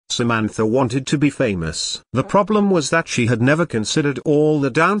Samantha wanted to be famous. The problem was that she had never considered all the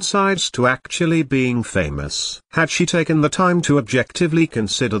downsides to actually being famous. Had she taken the time to objectively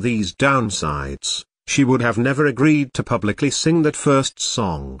consider these downsides, she would have never agreed to publicly sing that first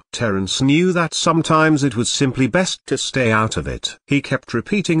song. Terence knew that sometimes it was simply best to stay out of it. He kept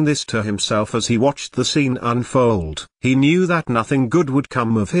repeating this to himself as he watched the scene unfold. He knew that nothing good would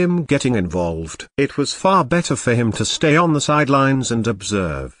come of him getting involved. It was far better for him to stay on the sidelines and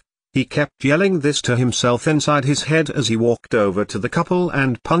observe. He kept yelling this to himself inside his head as he walked over to the couple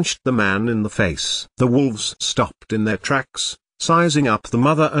and punched the man in the face. The wolves stopped in their tracks, sizing up the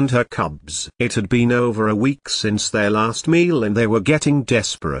mother and her cubs. It had been over a week since their last meal and they were getting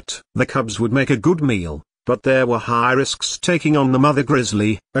desperate. The cubs would make a good meal, but there were high risks taking on the mother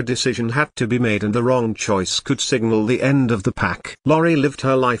grizzly. A decision had to be made and the wrong choice could signal the end of the pack. Lori lived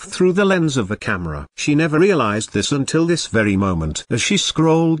her life through the lens of a camera. She never realized this until this very moment as she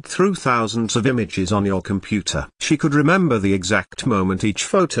scrolled through thousands of images on your computer. She could remember the exact moment each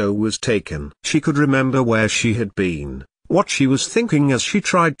photo was taken. She could remember where she had been, what she was thinking as she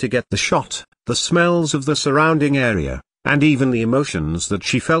tried to get the shot, the smells of the surrounding area, and even the emotions that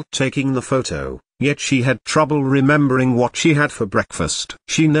she felt taking the photo. Yet she had trouble remembering what she had for breakfast.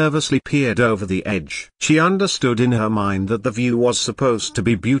 She nervously peered over the edge. She understood in her mind that the view was supposed to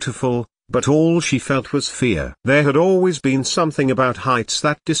be beautiful, but all she felt was fear. There had always been something about heights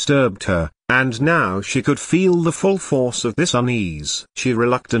that disturbed her, and now she could feel the full force of this unease. She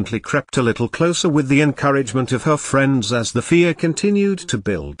reluctantly crept a little closer with the encouragement of her friends as the fear continued to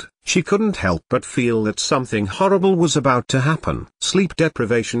build. She couldn't help but feel that something horrible was about to happen. Sleep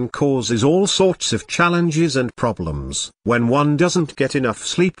deprivation causes all sorts of challenges and problems. When one doesn't get enough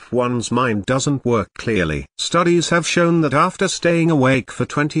sleep, one's mind doesn't work clearly. Studies have shown that after staying awake for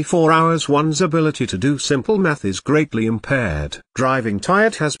 24 hours, one's ability to do simple math is greatly impaired. Driving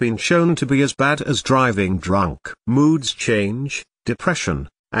tired has been shown to be as bad as driving drunk. Moods change, depression,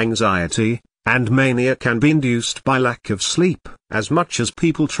 anxiety, and mania can be induced by lack of sleep. As much as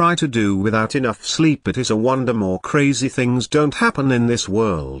people try to do without enough sleep, it is a wonder more crazy things don't happen in this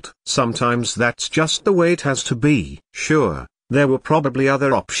world. Sometimes that's just the way it has to be. Sure, there were probably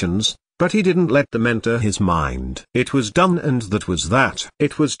other options, but he didn't let them enter his mind. It was done and that was that.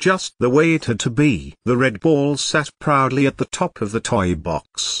 It was just the way it had to be. The red ball sat proudly at the top of the toy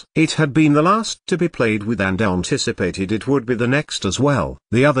box. It had been the last to be played with and anticipated it would be the next as well.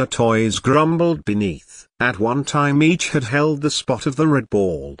 The other toys grumbled beneath. At one time each had held the spot of the red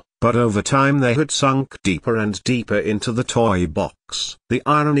ball, but over time they had sunk deeper and deeper into the toy box. The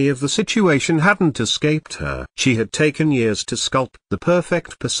irony of the situation hadn't escaped her. She had taken years to sculpt the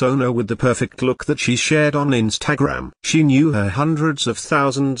perfect persona with the perfect look that she shared on Instagram. She knew her hundreds of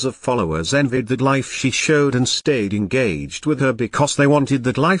thousands of followers envied that life she showed and stayed engaged with her because they wanted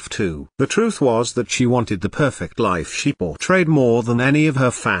that life too. The truth was that she wanted the perfect life she portrayed more than any of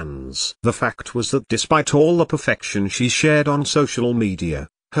her fans. The fact was that despite all the perfection she shared on social media,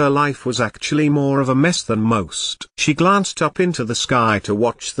 her life was actually more of a mess than most. She glanced up into the sky to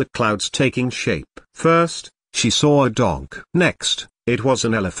watch the clouds taking shape. First, she saw a dog. Next, it was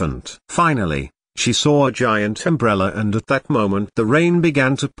an elephant. Finally, she saw a giant umbrella, and at that moment the rain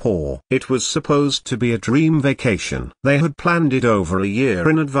began to pour. It was supposed to be a dream vacation. They had planned it over a year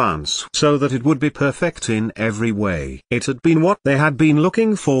in advance so that it would be perfect in every way. It had been what they had been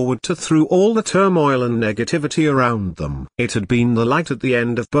looking forward to through all the turmoil and negativity around them. It had been the light at the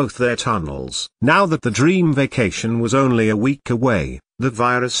end of both their tunnels. Now that the dream vacation was only a week away, the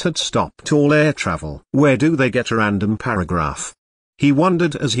virus had stopped all air travel. Where do they get a random paragraph? He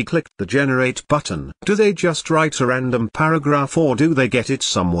wondered as he clicked the generate button. Do they just write a random paragraph or do they get it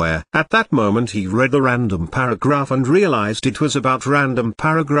somewhere? At that moment he read the random paragraph and realized it was about random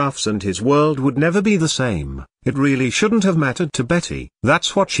paragraphs and his world would never be the same. It really shouldn't have mattered to Betty.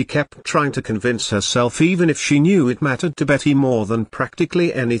 That's what she kept trying to convince herself, even if she knew it mattered to Betty more than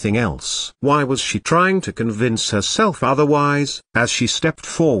practically anything else. Why was she trying to convince herself otherwise? As she stepped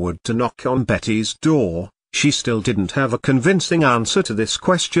forward to knock on Betty's door, she still didn't have a convincing answer to this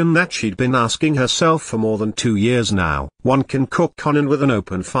question that she'd been asking herself for more than 2 years now. One can cook on and with an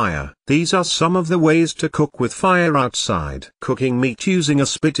open fire. These are some of the ways to cook with fire outside. Cooking meat using a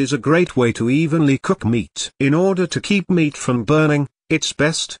spit is a great way to evenly cook meat. In order to keep meat from burning, it's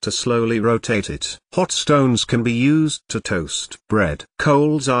best to slowly rotate it. Hot stones can be used to toast bread.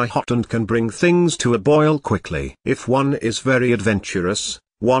 Coals are hot and can bring things to a boil quickly. If one is very adventurous,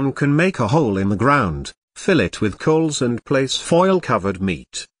 one can make a hole in the ground, fill it with coals and place foil-covered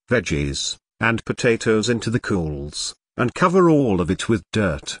meat, veggies, and potatoes into the coals, and cover all of it with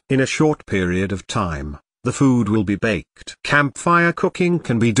dirt. In a short period of time, the food will be baked. Campfire cooking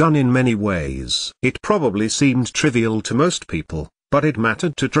can be done in many ways. It probably seemed trivial to most people, but it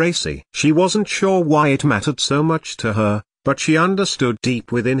mattered to Tracy. She wasn't sure why it mattered so much to her, but she understood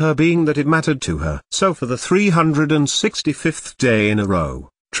deep within her being that it mattered to her. So for the 365th day in a row,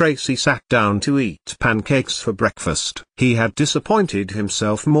 Tracy sat down to eat pancakes for breakfast. He had disappointed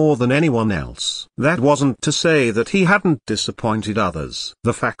himself more than anyone else. That wasn't to say that he hadn't disappointed others.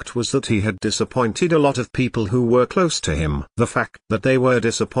 The fact was that he had disappointed a lot of people who were close to him. The fact that they were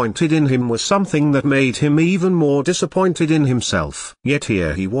disappointed in him was something that made him even more disappointed in himself. Yet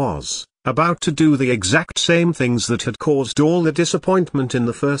here he was, about to do the exact same things that had caused all the disappointment in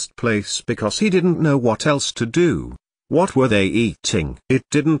the first place because he didn't know what else to do. What were they eating? It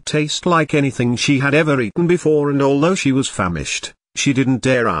didn't taste like anything she had ever eaten before, and although she was famished, she didn't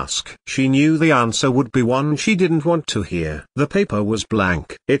dare ask. She knew the answer would be one she didn't want to hear. The paper was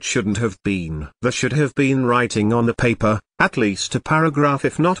blank. It shouldn't have been. There should have been writing on the paper, at least a paragraph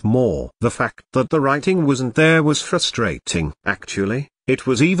if not more. The fact that the writing wasn't there was frustrating. Actually, it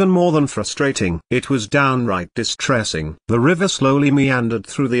was even more than frustrating. It was downright distressing. The river slowly meandered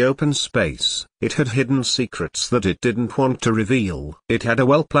through the open space. It had hidden secrets that it didn't want to reveal. It had a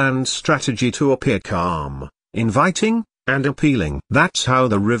well-planned strategy to appear calm, inviting, and appealing. That's how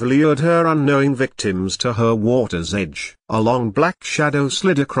the river lured her unknowing victims to her water's edge. A long black shadow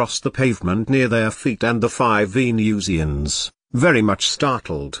slid across the pavement near their feet, and the 5 Venusians, very much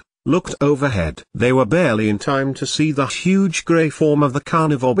startled, looked overhead. They were barely in time to see the huge grey form of the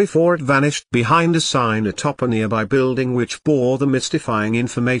carnivore before it vanished behind a sign atop a nearby building which bore the mystifying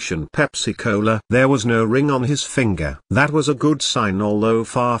information Pepsi-Cola. There was no ring on his finger. That was a good sign, although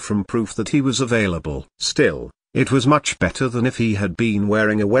far from proof that he was available. Still, it was much better than if he had been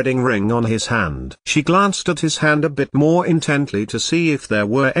wearing a wedding ring on his hand. She glanced at his hand a bit more intently to see if there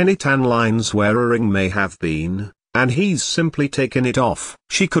were any tan lines where a ring may have been, and he's simply taken it off.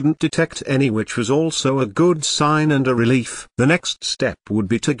 She couldn't detect any, which was also a good sign and a relief. The next step would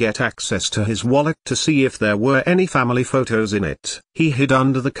be to get access to his wallet to see if there were any family photos in it. He hid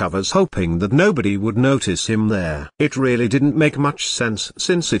under the covers hoping that nobody would notice him there. It really didn't make much sense,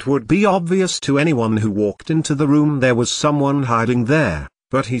 since it would be obvious to anyone who walked into the room there was someone hiding there.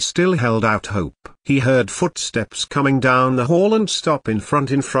 But he still held out hope. He heard footsteps coming down the hall and stop in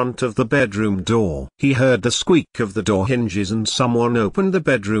front of the bedroom door. He heard the squeak of the door hinges and someone opened the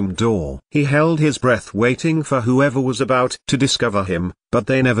bedroom door. He held his breath waiting for whoever was about to discover him, but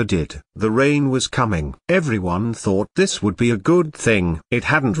they never did. The rain was coming. Everyone thought this would be a good thing. It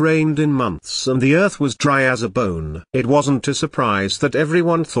hadn't rained in months and the earth was dry as a bone. It wasn't a surprise that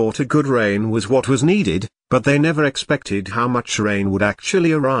everyone thought a good rain was what was needed, but they never expected how much rain would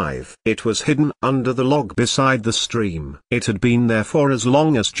actually arrive. It was hidden under the log beside the stream. It had been there for as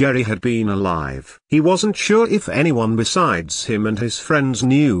long as Jerry had been alive. He wasn't sure if anyone besides him and his friends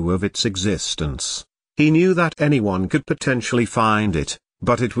knew of its existence. He knew that anyone could potentially find it,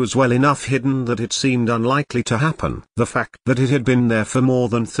 but it was well enough hidden that it seemed unlikely to happen. The fact that it had been there for more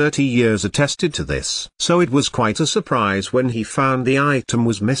than 30 years attested to this. So it was quite a surprise when he found the item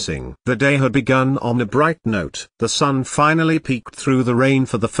was missing. The day had begun on a bright note. The sun finally peeked through the rain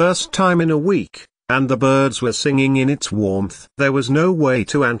for the first time in a week, and the birds were singing in its warmth. There was no way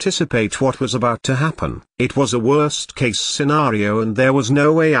to anticipate what was about to happen. It was a worst-case scenario and there was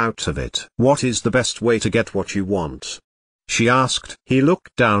no way out of it. What is the best way to get what you want? She asked. He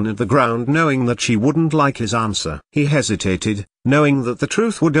looked down at the ground knowing that she wouldn't like his answer. He hesitated, knowing that the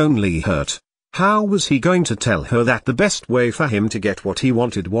truth would only hurt. How was he going to tell her that the best way for him to get what he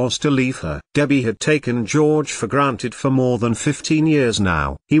wanted was to leave her? Debbie had taken George for granted for more than 15 years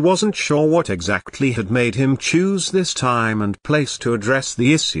now. He wasn't sure what exactly had made him choose this time and place to address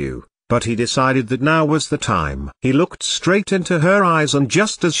the issue, but he decided that now was the time. He looked straight into her eyes and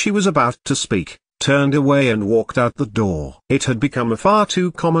just as she was about to speak, turned away and walked out the door. It had become a far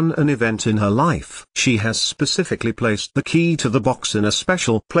too common an event in her life. She has specifically placed the key to the box in a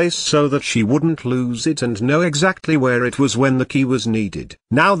special place so that she wouldn't lose it and know exactly where it was when the key was needed.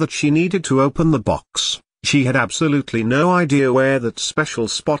 Now that she needed to open the box, she had absolutely no idea where that special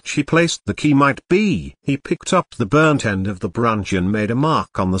spot she placed the key might be. He picked up the burnt end of the branch and made a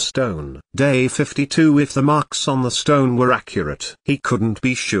mark on the stone. Day 52. If the marks on the stone were accurate, he couldn't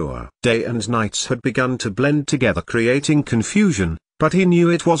be sure. Day and nights had begun to blend together, creating confusion, but he knew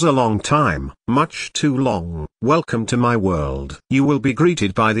it was a long time, much too long. Welcome to my world. You will be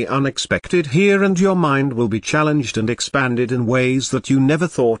greeted by the unexpected here, and your mind will be challenged and expanded in ways that you never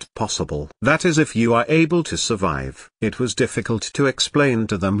thought possible. That is, if you are able to survive. It was difficult to explain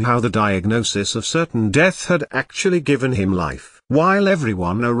to them how the diagnosis of certain death had actually given him life. While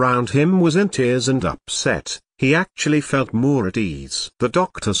everyone around him was in tears and upset, he actually felt more at ease. The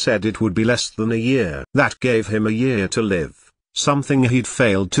doctor said it would be less than a year. That gave him a year to live, something he'd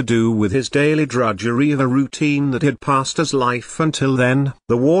failed to do with his daily drudgery of a routine that had passed as life until then.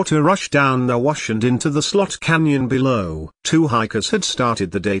 The water rushed down the wash and into the slot canyon below. Two hikers had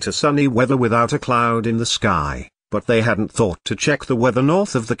started the day to sunny weather without a cloud in the sky. But they hadn't thought to check the weather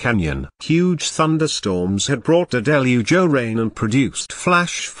north of the canyon. Huge thunderstorms had brought a deluge of rain and produced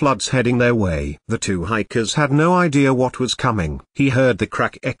flash floods heading their way. The two hikers had no idea what was coming. He heard the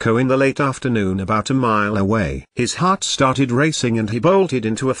crack echo in the late afternoon about a mile away. His heart started racing and he bolted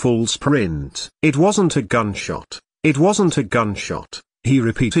into a full sprint. It wasn't a gunshot. It wasn't a gunshot, he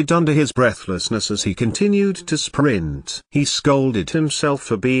repeated under his breathlessness as he continued to sprint. He scolded himself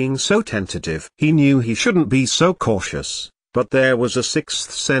for being so tentative. He knew he shouldn't be so cautious, but there was a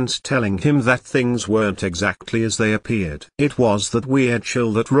sixth sense telling him that things weren't exactly as they appeared. It was that weird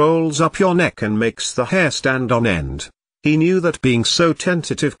chill that rolls up your neck and makes the hair stand on end. He knew that being so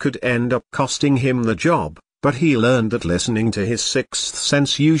tentative could end up costing him the job. But he learned that listening to his sixth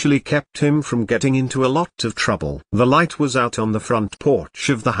sense usually kept him from getting into a lot of trouble. The light was out on the front porch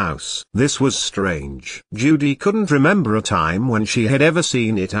of the house. This was strange. Judy couldn't remember a time when she had ever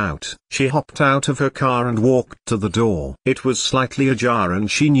seen it out. She hopped out of her car and walked to the door. It was slightly ajar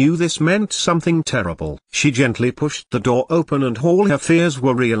and she knew this meant something terrible. She gently pushed the door open and all her fears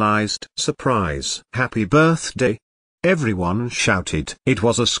were realized. Surprise! Happy birthday! Everyone shouted. It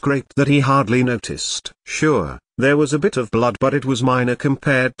was a scrape that he hardly noticed. Sure, there was a bit of blood, but it was minor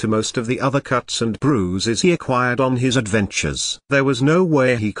compared to most of the other cuts and bruises he acquired on his adventures. There was no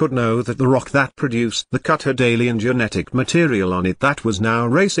way he could know that the rock that produced the cut had alien genetic material on it that was now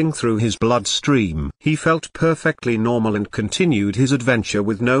racing through his bloodstream. He felt perfectly normal and continued his adventure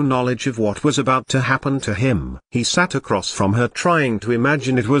with no knowledge of what was about to happen to him. He sat across from her trying to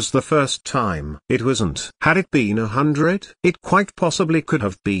imagine it was the first time. It wasn't. Had it been 100? It quite possibly could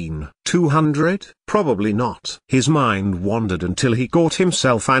have been 200? Probably not. His mind wandered until he caught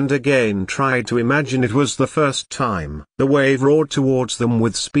himself and again tried to imagine it was the first time. The wave roared towards them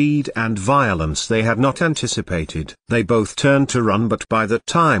with speed and violence they had not anticipated. They both turned to run, but by the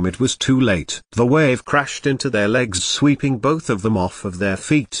time it was too late, the wave crashed into their legs, sweeping both of them off of their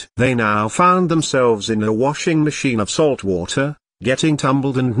feet. They now found themselves in a washing machine of salt water, getting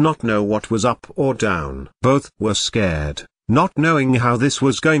tumbled and not know what was up or down. Both were scared, not knowing how this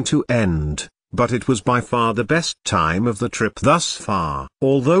was going to end. But it was by far the best time of the trip thus far.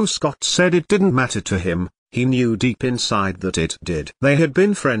 Although Scott said it didn't matter to him, he knew deep inside that it did. They had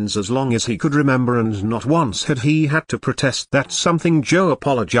been friends as long as he could remember, and not once had he had to protest that something Joe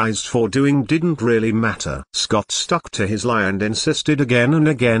apologized for doing didn't really matter. Scott stuck to his lie and insisted again and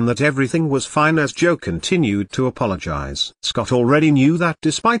again that everything was fine as Joe continued to apologize. Scott already knew that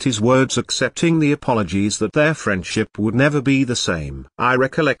despite his words accepting the apologies that their friendship would never be the same. I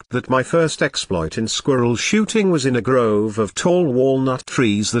recollect that my first exploit in squirrel shooting was in a grove of tall walnut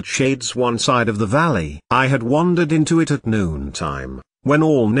trees that shades one side of the valley. I had wandered into it at noontime, when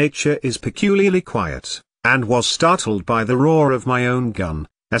all nature is peculiarly quiet, and was startled by the roar of my own gun,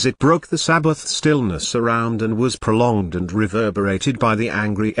 as it broke the Sabbath stillness around and was prolonged and reverberated by the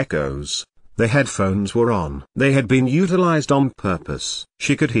angry echoes. The headphones were on. They had been utilized on purpose.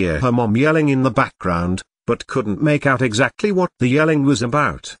 She could hear her mom yelling in the background, but couldn't make out exactly what the yelling was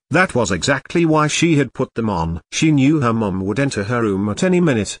about. That was exactly why she had put them on. She knew her mom would enter her room at any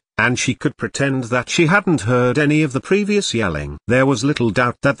minute, and she could pretend that she hadn't heard any of the previous yelling. There was little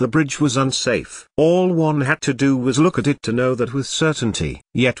doubt that the bridge was unsafe. All one had to do was look at it to know that with certainty.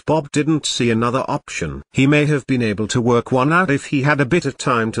 Yet Bob didn't see another option. He may have been able to work one out if he had a bit of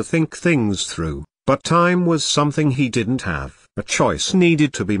time to think things through, but time was something he didn't have. A choice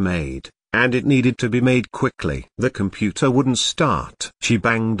needed to be made, and it needed to be made quickly. The computer wouldn't start. She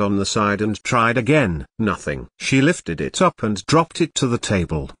banged on the side and tried again. Nothing. She lifted it up and dropped it to the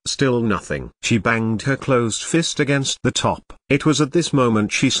table. Still nothing. She banged her closed fist against the top. It was at this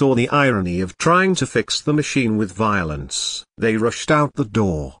moment she saw the irony of trying to fix the machine with violence. They rushed out the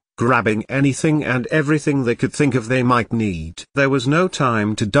door, grabbing anything and everything they could think of they might need. There was no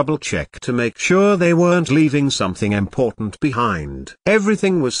time to double-check to make sure they weren't leaving something important behind.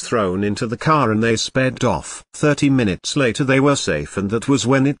 Everything was thrown into the car and they sped off. 30 minutes later they were safe, and that was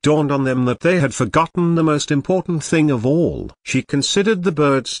when it dawned on them that they had forgotten the most important thing of all. She considered the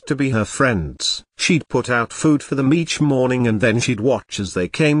birds to be her friends. She'd put out food for them each morning and then she'd watch as they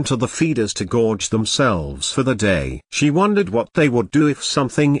came to the feeders to gorge themselves for the day. She wondered what they would do if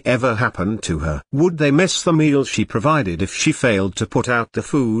something ever happened to her. Would they miss the meal she provided if she failed to put out the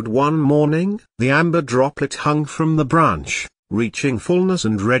food one morning? The amber droplet hung from the branch, reaching fullness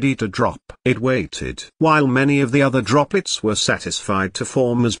and ready to drop. It waited. While many of the other droplets were satisfied to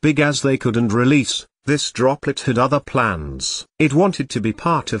form as big as they could and release, this droplet had other plans. It wanted to be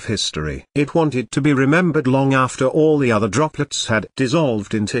part of history. It wanted to be remembered long after all the other droplets had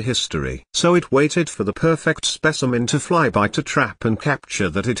dissolved into history. So it waited for the perfect specimen to fly by to trap and capture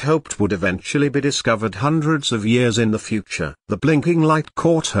that it hoped would eventually be discovered hundreds of years in the future. The blinking light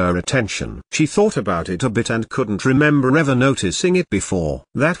caught her attention. She thought about it a bit and couldn't remember ever noticing it before.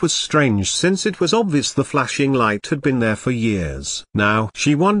 That was strange, since it was obvious the flashing light had been there for years. Now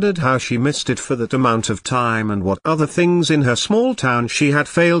she wondered how she missed it for that amount of time and what other things in her small town she had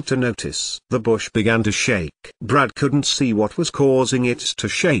failed to notice. The bush began to shake. Brad couldn't see what was causing it to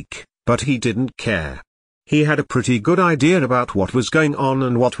shake, but he didn't care. He had a pretty good idea about what was going on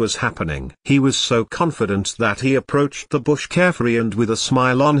and what was happening. He was so confident that he approached the bush carefully and with a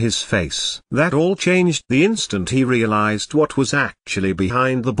smile on his face. That all changed the instant he realized what was actually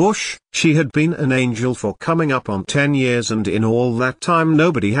behind the bush. She had been an angel for coming up on 10 years, and in all that time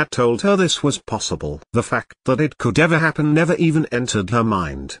nobody had told her this was possible. The fact that it could ever happen never even entered her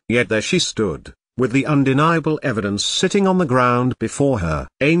mind. Yet there she stood, with the undeniable evidence sitting on the ground before her.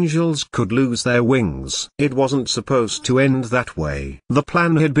 Angels could lose their wings. It wasn't supposed to end that way. The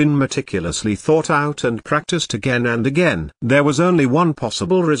plan had been meticulously thought out and practiced again and again. There was only one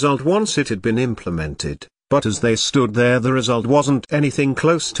possible result once it had been implemented. But as they stood there, the result wasn't anything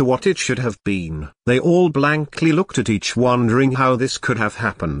close to what it should have been. They all blankly looked at each, wondering how this could have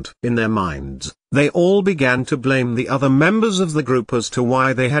happened. In their minds, they all began to blame the other members of the group as to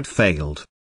why they had failed.